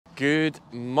Good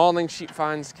morning, sheep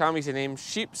fans. Cammy's the name,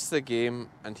 sheep's the game,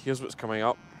 and here's what's coming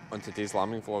up on today's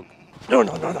lambing vlog. No,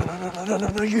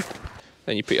 you.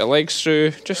 Then you put your legs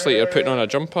through, just like you're putting on a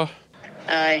jumper.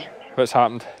 Aye. What's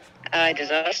happened? Aye,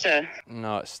 disaster.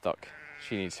 No, it's stuck.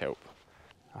 She needs help.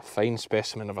 A fine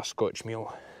specimen of a Scotch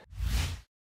mule.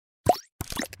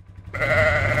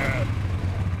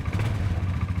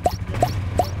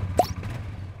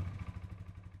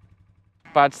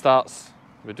 Bad starts.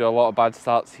 We do a lot of bad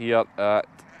starts here at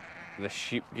the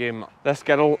sheep game. This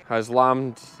girl has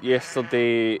lambed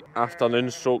yesterday afternoon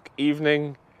stroke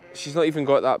evening. She's not even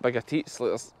got that big a teats.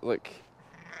 I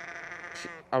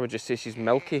would just say she's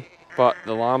milky. But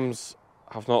the lambs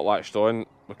have not latched on.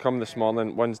 We come this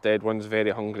morning, one's dead, one's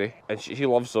very hungry. And she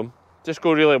loves them. Just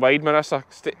go really wide, Marissa.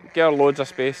 Get her loads of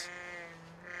space.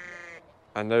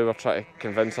 And now we're trying to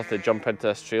convince her to jump into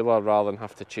this trailer rather than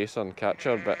have to chase her and catch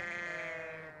her. But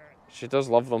she does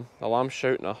love them. The lamb's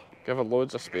shouting her. Give her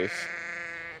loads of space.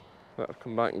 Let her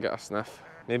come back and get a sniff.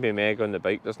 Maybe Meg on the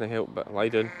bike doesn't help, but lie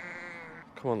down.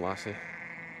 Come on, lassie.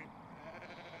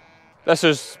 This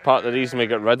is part of the reason we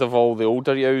got rid of all the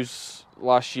older ewes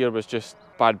last year, was just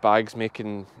bad bags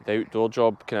making the outdoor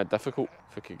job kind of difficult.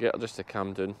 If we could get her just to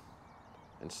calm down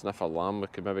and sniff a lamb, we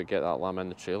could maybe get that lamb in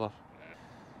the trailer.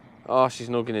 Oh, she's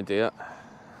not going to do it.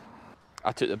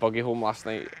 I took the buggy home last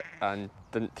night and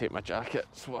didn't take my jacket,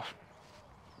 so we're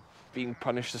being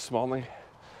punished this morning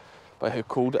by how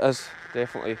cold it is.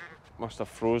 Definitely must have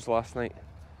froze last night,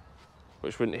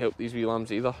 which wouldn't help these wee lambs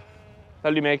either.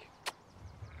 Hildy, Meg.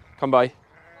 Come by.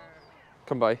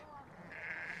 Come by.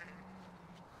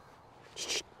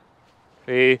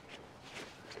 Hey.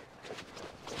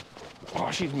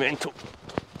 Oh, she's mental.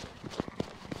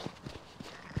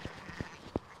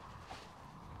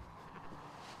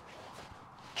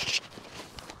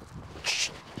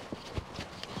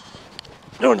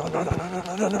 No,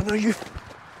 you.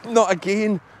 Not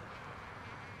again.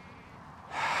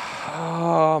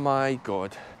 Oh my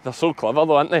god. They're so clever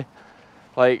though, aren't they?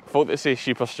 Like, folk that say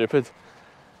sheep are stupid.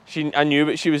 I knew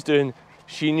what she was doing,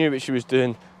 she knew what she was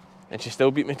doing, and she still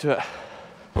beat me to it.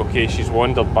 Okay, she's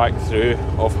wandered back through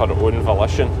of her own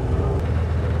volition.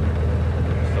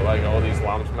 So I got all these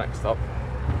lambs mixed up.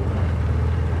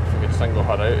 If we could single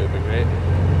her out, it'd be great.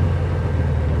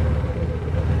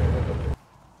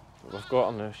 We've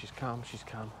got her now, she's calm, she's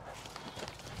calm.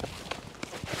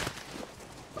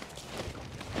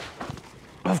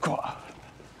 I've got her.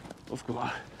 We've got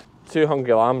her. 2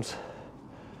 hungry lambs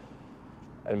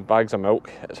and bags of milk.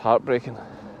 It's heartbreaking.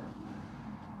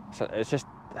 It's just,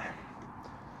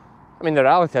 I mean, the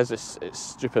reality is it's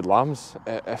stupid lambs,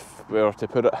 if we were to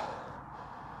put it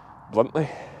bluntly.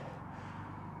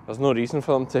 There's no reason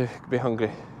for them to be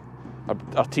hungry.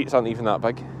 Our teats aren't even that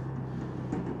big.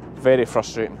 Very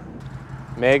frustrating.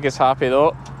 Meg is happy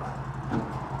though.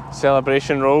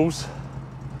 Celebration rolls.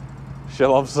 She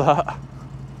loves that.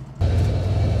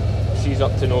 She's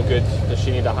up to no good. Does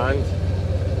she need a hand?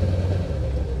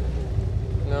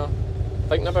 No.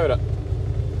 Thinking about it.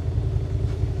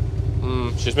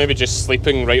 She's maybe just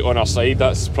sleeping right on her side.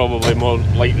 That's probably more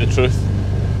like the truth.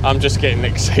 I'm just getting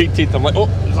excited. I'm like, oh,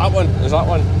 is that one? Is that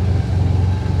one?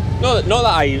 Not that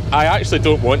I actually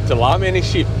don't want to lamb any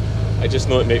sheep. I just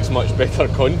know it makes much better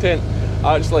content.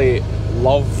 I actually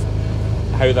love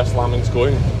how this lambing's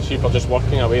going. Sheep are just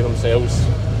working away themselves.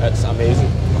 It's amazing.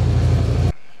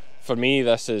 For me,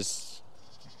 this is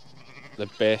the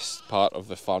best part of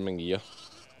the farming year,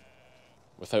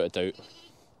 without a doubt.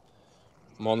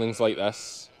 Mornings like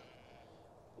this,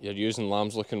 you're using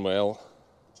lambs looking well.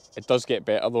 It does get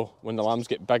better though, when the lambs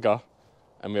get bigger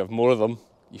and we have more of them,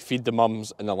 you feed the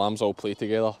mums and the lambs all play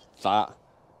together. That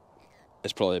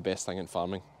is probably the best thing in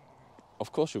farming.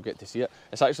 Of course you'll get to see it.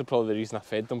 It's actually probably the reason I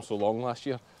fed them so long last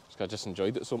year, because I just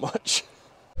enjoyed it so much.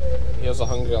 Here's a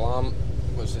hungry lamb.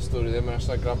 What's the story there,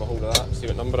 Marissa? Grab a hold of that, see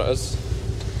what number it is.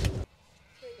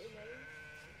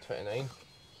 29.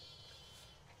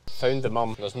 Found the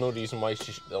mum. There's no reason why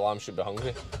the lamb should be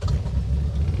hungry.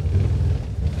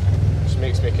 Which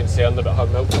makes me concerned about her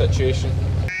milk situation.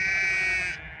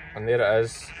 And there it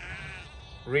is.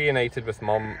 Reunited with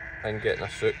mum and getting a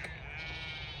sook.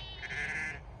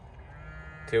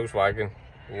 Tails wagging.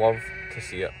 Love to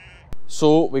see it.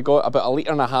 So we got about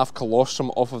 1.5 litre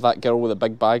colostrum off of that girl with a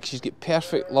big bag. She's got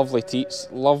perfect, lovely teats,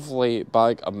 lovely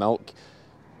bag of milk,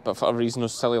 but for a reason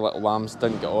those silly little lambs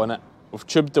didn't get on it. We've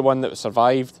tubed the one that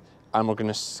survived and we're going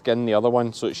to skin the other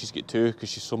one so that she's got 2 because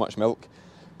she's so much milk.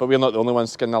 But we're not the only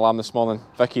ones skinning the lamb this morning.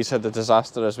 Vicky's had a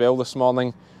disaster as well this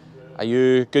morning. A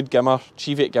ewe, good gimmer,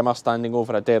 cheviot gimmer standing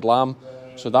over a dead lamb.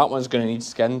 So that one's going to need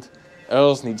skinned.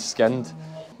 Ours needs skinned.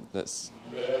 That's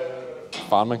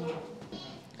farming.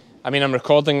 I mean, I'm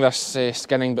recording this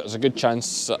skinning, but there's a good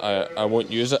chance that I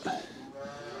won't use it,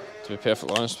 to be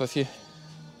perfectly honest with you.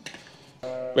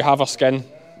 We have our skin.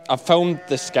 I've filmed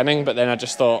the skinning, but then I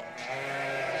just thought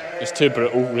it's too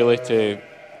brutal really to,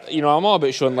 you know, I'm all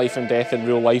about showing life and death in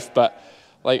real life, but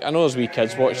like, I know there's wee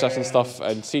kids watch this and stuff,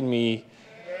 and seeing me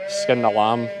skin a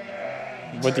lamb,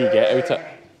 what do you get out of it?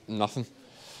 Nothing.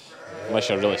 Unless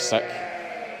you're really sick.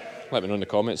 Let me know in the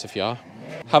comments if you are.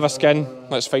 Have a skin,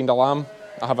 let's find a lamb.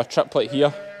 I have a triplet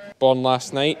here, born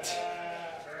last night.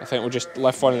 I think we'll just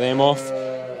lift one of them off.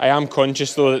 I am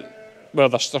conscious though that, well,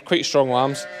 they're quite strong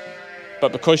lambs,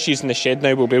 but because she's in the shed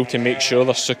now, we'll be able to make sure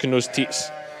they're sucking those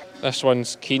teats. This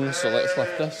one's keen, so let's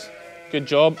lift this. Good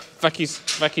job.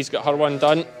 Vicky's got her one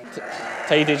done.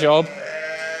 Tidy job.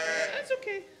 That's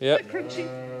okay. Yep. It's a bit crunchy.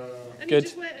 And good. You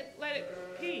just let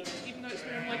it pee, even though it's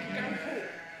wearing like a gown coat.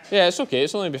 Yeah, it's okay.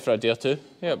 It's only be for a day or two.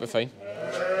 Yeah, it'll be fine.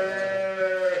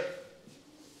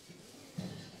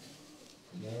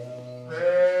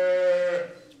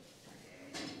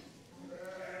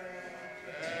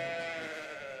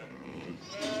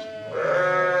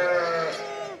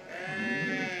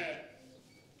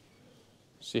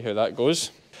 See how that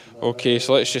goes. Okay,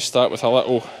 so let's just start with a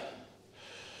little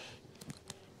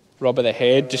rub of the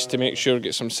head just to make sure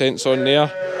get some sense on there.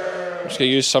 I'm just going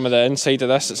to use some of the inside of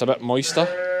this. It's a bit moister.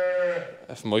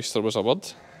 If moister was a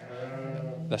word,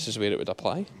 this is where it would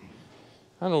apply.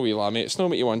 I know, wee lammy, it's not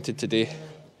what you wanted today,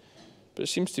 but it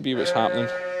seems to be what's happening.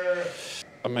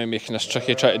 I'm making this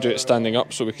tricky, try to do it standing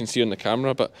up so we can see on the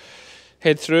camera, but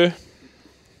head through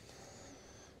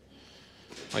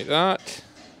like that.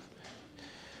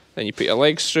 Then you put your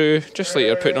legs through, just like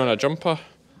you're putting on a jumper.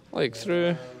 Leg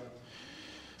through,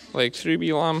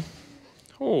 wee lamb.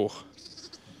 Oh,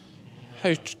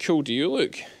 how cool do you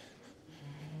look?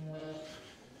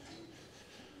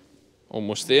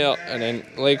 Almost there, and then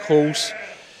leg holes.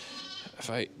 If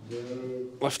I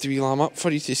lift the wee lamb up for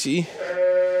you to see,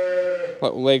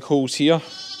 little leg holes here.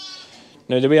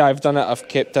 Now the way I've done it, I've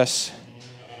kept this,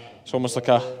 it's almost like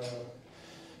a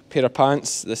pair of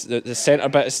pants. The centre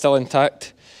bit is still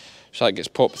intact. So that gets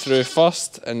popped through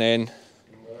first, and then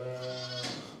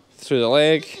through the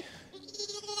leg.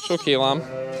 It's okay, lamb.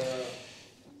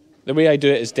 The way I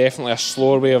do it is definitely a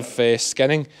slower way of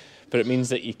skinning, but it means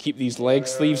that you keep these leg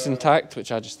sleeves intact,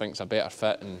 which I just think is a better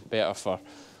fit and better for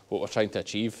what we're trying to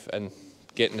achieve and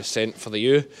getting the scent for the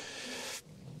ewe.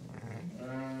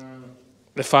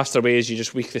 The faster way is you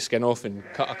just weak the skin off and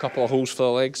cut a couple of holes for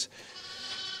the legs.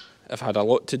 If I had a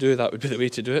lot to do, that would be the way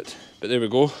to do it, but there we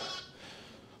go.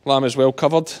 Lamb is well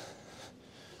covered,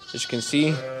 as you can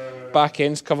see. Back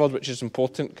end's covered, which is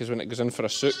important because when it goes in for a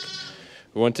sook,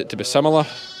 we want it to be similar.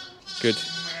 Good.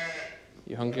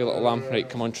 You hungry little lamb? Right,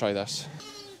 come on, try this.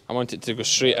 I want it to go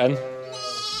straight in.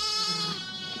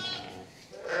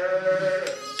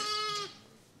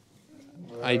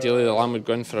 Ideally, the lamb would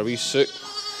go in for a wee sook,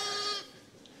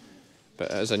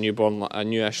 but it is a newborn, a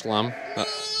newish lamb,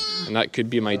 and that could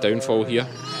be my downfall here.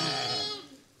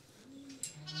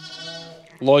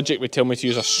 Logic would tell me to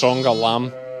use a stronger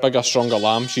lamb, bigger, stronger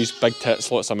lamb. She's big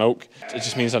tits, lots of milk. It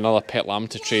just means another pet lamb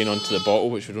to train onto the bottle,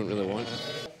 which we don't really want.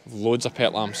 Loads of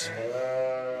pet lambs.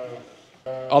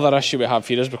 Other issue we have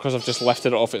here is because I've just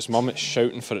lifted it off its mum, it's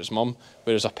shouting for its mum,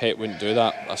 whereas a pet wouldn't do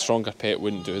that. A stronger pet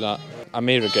wouldn't do that. I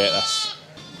may regret this.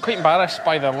 Quite embarrassed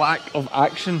by the lack of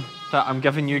action that I'm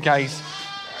giving you guys.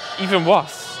 Even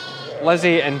worse,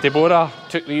 Lizzie and Deborah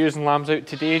took the ewes and lambs out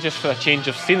today just for a change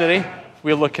of scenery.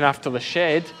 We're looking after the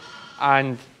shed,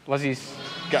 and Lizzie's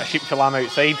got a sheep to lamb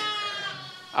outside.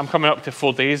 I'm coming up to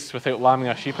 4 days without lambing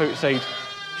a sheep outside.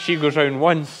 She goes round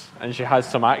once and she has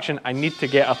some action. I need to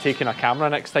get her taking a camera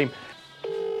next time.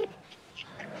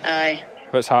 Aye.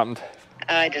 What's happened?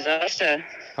 Aye, disaster.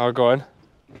 Oh, go on.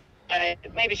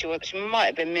 Maybe she might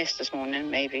have been missed this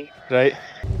morning, maybe. Right.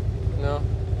 No.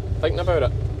 Thinking about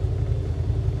it.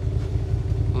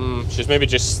 She's maybe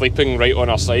just sleeping right on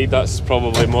her side. That's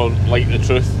probably more like the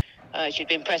truth. She'd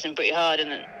been pressing pretty hard,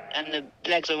 and the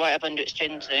legs were right up under its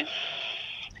chin, so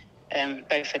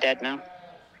both are dead now.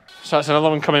 So that's another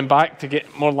one coming back to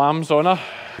get more lambs on her.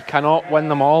 Cannot win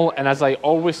them all, and as I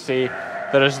always say,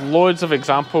 there is loads of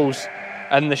examples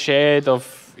in the shed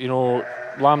of, you know,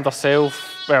 lambed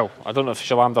herself. Well, I don't know if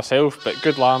she lambed herself, but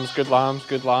good lambs, good lambs,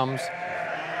 good lambs.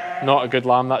 Not a good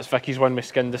lamb. That's Vicky's one we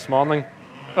skinned this morning.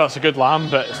 Well, it's a good lamb,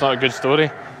 but it's not a good story.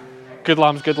 Good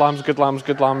lambs, good lambs, good lambs,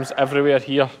 good lambs everywhere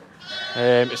here.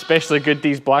 Especially good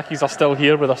these blackies are still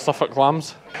here with their Suffolk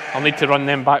lambs. I'll need to run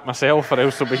them back myself or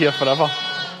else they'll be here forever.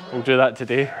 We'll do that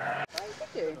today.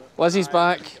 Lizzie's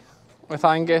back with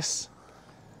Angus.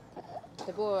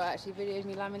 The boy actually videoed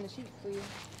me lambing the sheep for you.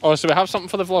 Oh, so we have something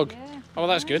for the vlog? Yeah. Oh,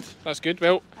 that's good. That's good.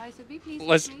 Well, So be pleased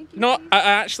Liz, with me. no, I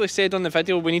actually said on the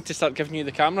video we need to start giving you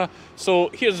the camera. So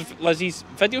here's Lizzie's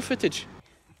video footage.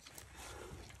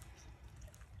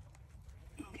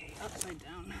 Okay, upside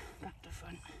down, back to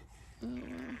front.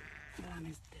 Lamb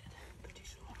is dead, pretty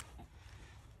sure.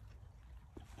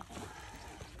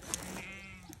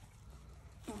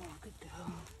 Oh, good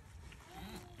girl.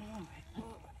 Alright.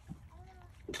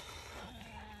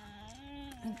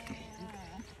 Okay.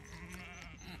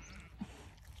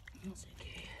 That's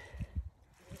okay.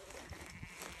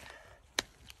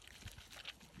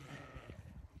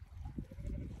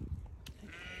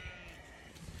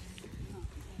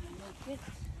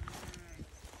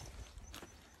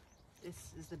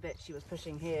 This is the bit she was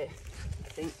pushing here. I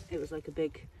think it was like a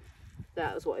big,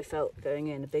 that was what I felt going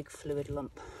in, a big fluid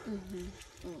lump.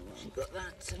 She got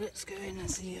that, so let's go in and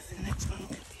see if the next one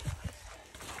could be.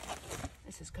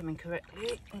 This is coming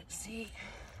correctly. Let's see.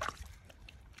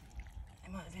 I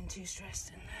might have been too stressed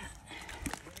in that.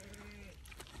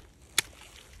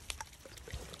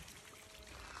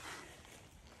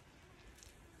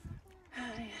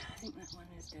 I think that one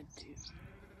is dead too.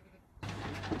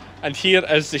 And here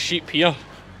is the sheep here.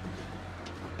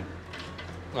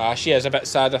 Ah, she is a bit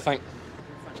sad, I think.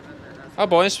 I'll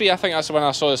be honest with you, I think that's the one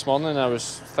I saw this morning. I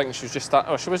was thinking she was just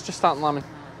starting. Oh, she was just starting lambing.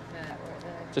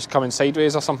 Just coming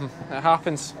sideways or something. It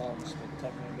happens.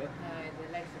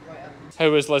 How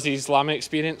was Lizzie's lambing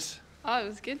experience? Oh, it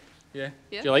was good. Yeah.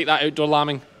 Yeah. Do you like that outdoor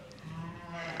lambing?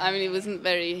 I mean, it wasn't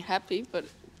very happy, but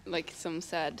like some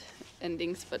sad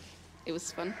endings, but it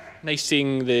was fun. Nice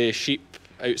seeing the sheep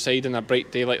outside in a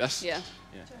bright day like this. Yeah.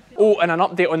 Oh, and an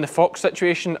update on the fox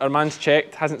situation. Our man's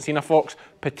checked, hasn't seen a fox.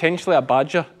 Potentially a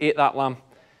badger ate that lamb.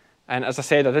 And as I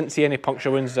said, I didn't see any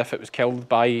puncture wounds as if it was killed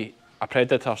by a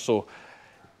predator, so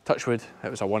touch wood,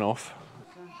 it was a one-off.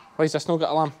 Why has this not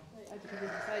got a lamb?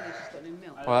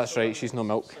 Oh, that's right, she's no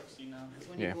milk.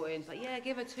 When you brought in, it's like, yeah,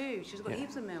 give her 2. She's got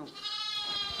heaps of milk.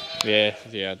 Yeah.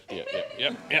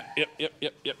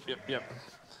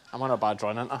 I'm on a bad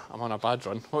run, ain't I? I'm on a bad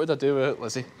run. What would I do with it,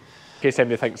 Lizzie? In case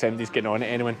anybody thinks somebody's getting on at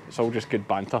anyone, it's all just good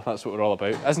banter. That's what we're all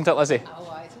about. Isn't it, Lizzie?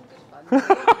 Oh, it's all good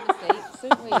fun. Mistakes,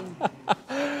 don't we?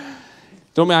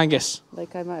 Don't we, Angus?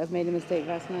 Like I might have made a mistake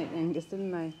last night, Angus,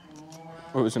 didn't I?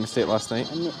 What was the mistake last night?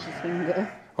 I nicked his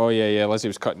finger. Oh yeah, Lizzie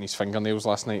was cutting his fingernails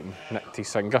last night and nicked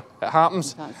his finger. It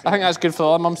happens. I think that's good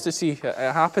for other mums to see. It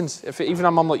happens. If even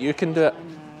a mum like you can do it,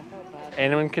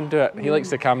 anyone can do it. He likes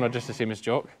the camera just the same as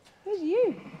Jock. Who's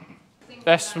you?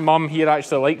 This mum here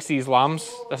actually likes these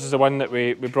lambs. This is the one that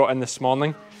we brought in this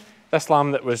morning. This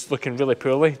lamb that was looking really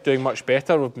poorly, doing much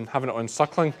better. We've been having it on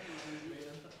suckling.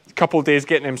 A couple of days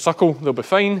getting them suckle, they'll be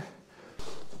fine.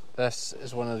 This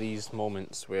is one of these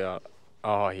moments where,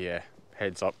 oh yeah,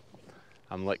 heads up.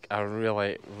 I'm like, I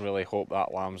really, really hope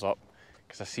that lamb's up,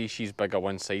 because I see she's bigger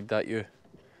one side than you.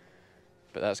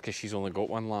 But that's because she's only got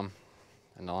one lamb,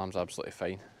 and the lamb's absolutely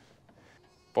fine.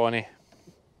 Bonny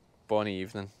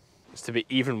evening. It's to be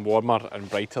even warmer and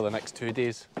brighter the next 2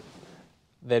 days,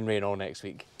 then rain all next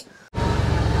week.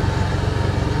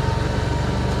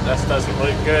 This doesn't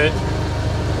look good.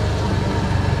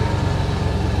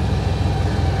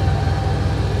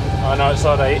 Oh no, it's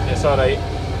alright, it's alright.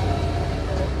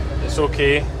 It's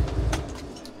okay.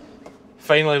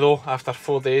 Finally though, after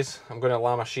 4 days, I'm going to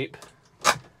lamb a sheep.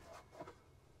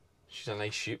 She's a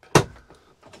nice sheep.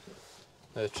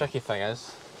 Now the tricky thing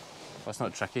is, well, it's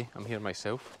not tricky, I'm here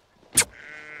myself.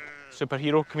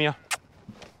 Superhero, come here.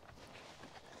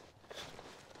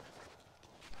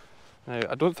 Now,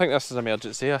 I don't think this is an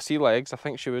emergency. I see legs, I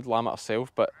think she would lamb it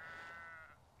herself, but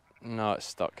no, it's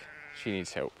stuck. She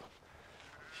needs help.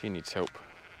 She needs help.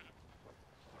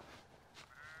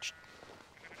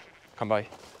 Come by.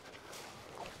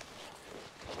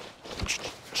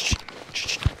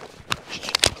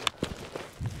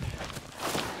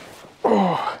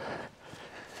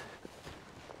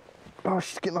 Oh,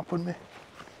 she's getting up on me.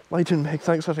 Lie down, Meg,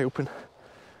 thanks for helping.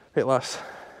 Right, lass.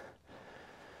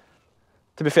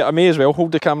 To be fair, I may as well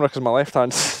hold the camera because my left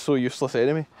hand's so useless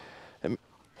anyway.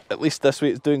 At least this way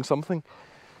it's doing something.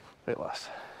 Right, lass.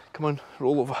 Come on,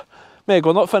 roll over. Meg,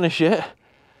 we're not finished yet.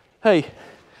 Hey.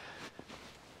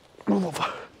 Roll over.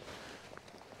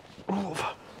 Roll over.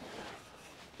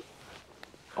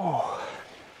 Oh.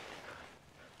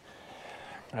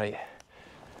 Right.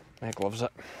 Meg loves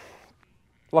it.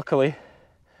 Luckily,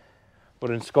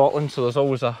 we're in Scotland, so there's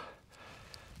always a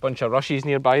bunch of rushes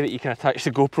nearby that you can attach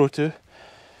the GoPro to.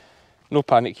 No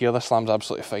panic here, this lamb's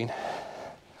absolutely fine.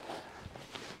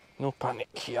 No panic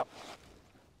here.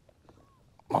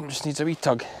 Mum just needs a wee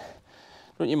tug.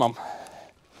 Don't you, Mum?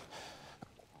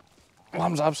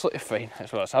 Lamb's absolutely fine.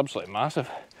 It's absolutely massive,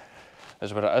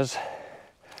 is what it is.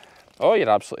 Oh, you're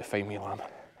absolutely fine, wee lamb.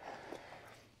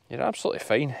 You're absolutely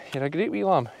fine. You're a great wee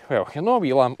lamb. Well, you're not a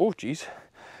wee lamb. Oh, jeez.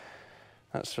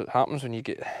 That's what happens when you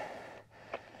get the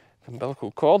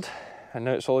umbilical cord, and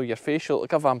now it's all over your face. You look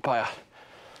like a vampire.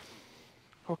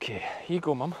 Okay, here you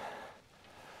go, Mum.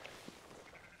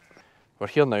 We're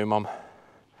here now, Mum.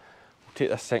 We'll take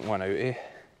this second one out, eh?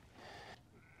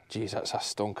 Jeez, that's a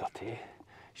stonker, eh?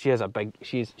 She's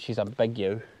a big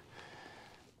yow.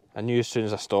 I knew as soon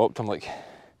as I stopped, I'm like,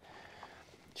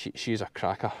 she's a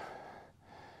cracker.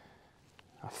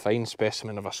 A fine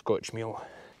specimen of a Scotch meal.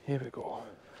 Here we go.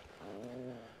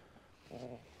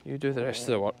 You do the rest of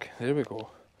the work. There we go.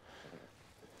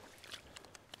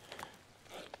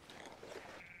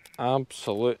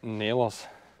 Absolute nailers.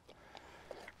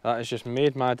 That has just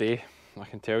made my day, I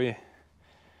can tell you.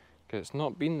 Because it's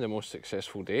not been the most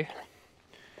successful day.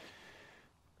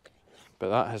 But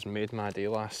that has made my day,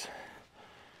 lass.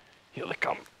 Here they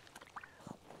come.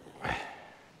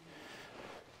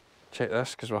 Check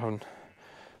this, because we're having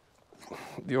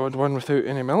the odd one without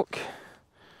any milk.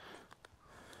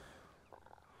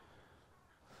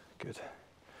 Good.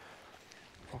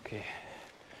 Okay.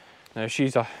 Now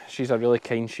she's a really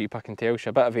kind sheep, I can tell. She's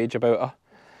a bit of age about her.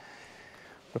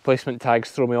 Replacement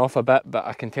tags throw me off a bit, but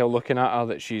I can tell looking at her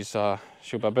that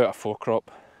she'll be about a 4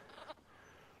 crop.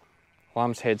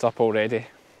 Lamb's head's up already.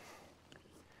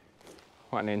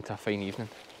 What an end to a fine evening.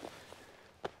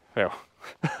 Well,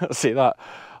 I say that,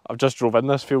 I've just drove in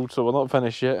this field, so we're not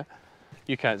finished yet.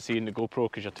 You can't see in the GoPro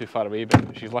because you're too far away,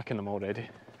 but she's licking them already.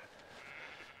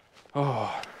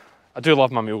 Oh, I do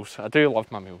love my meals. I do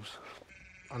love my meals.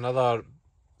 Another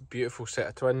beautiful set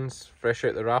of twins, fresh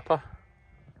out the wrapper.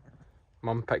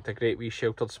 Mum picked a great wee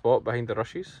sheltered spot behind the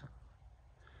rushes.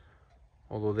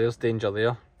 Although there's danger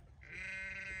there.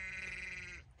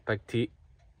 Big teat.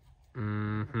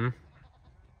 Because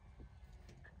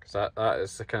that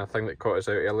is the kind of thing that caught us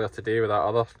out earlier today with that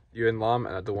other ewing lamb,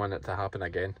 and I don't want it to happen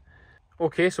again.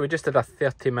 Okay, so we just did a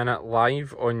 30-minute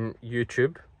live on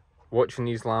YouTube watching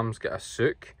these lambs get a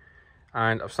sook,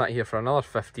 and I've sat here for another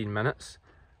 15 minutes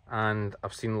and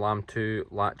I've seen lamb 2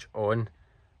 latch on.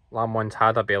 Lamb 1's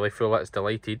had a belly full, it's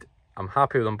delighted. I'm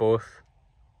happy with them both.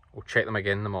 We'll check them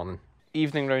again in the morning.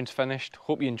 Evening round's finished,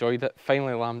 hope you enjoyed it.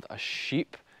 Finally lambed a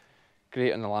sheep.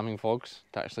 Great on the lambing vlogs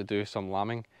to actually do some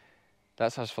lambing.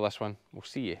 That's us for this one. We'll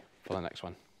see you for the next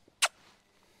one.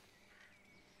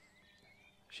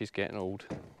 She's getting old.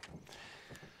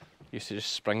 Used to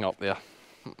just spring up there.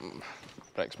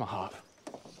 Breaks my heart.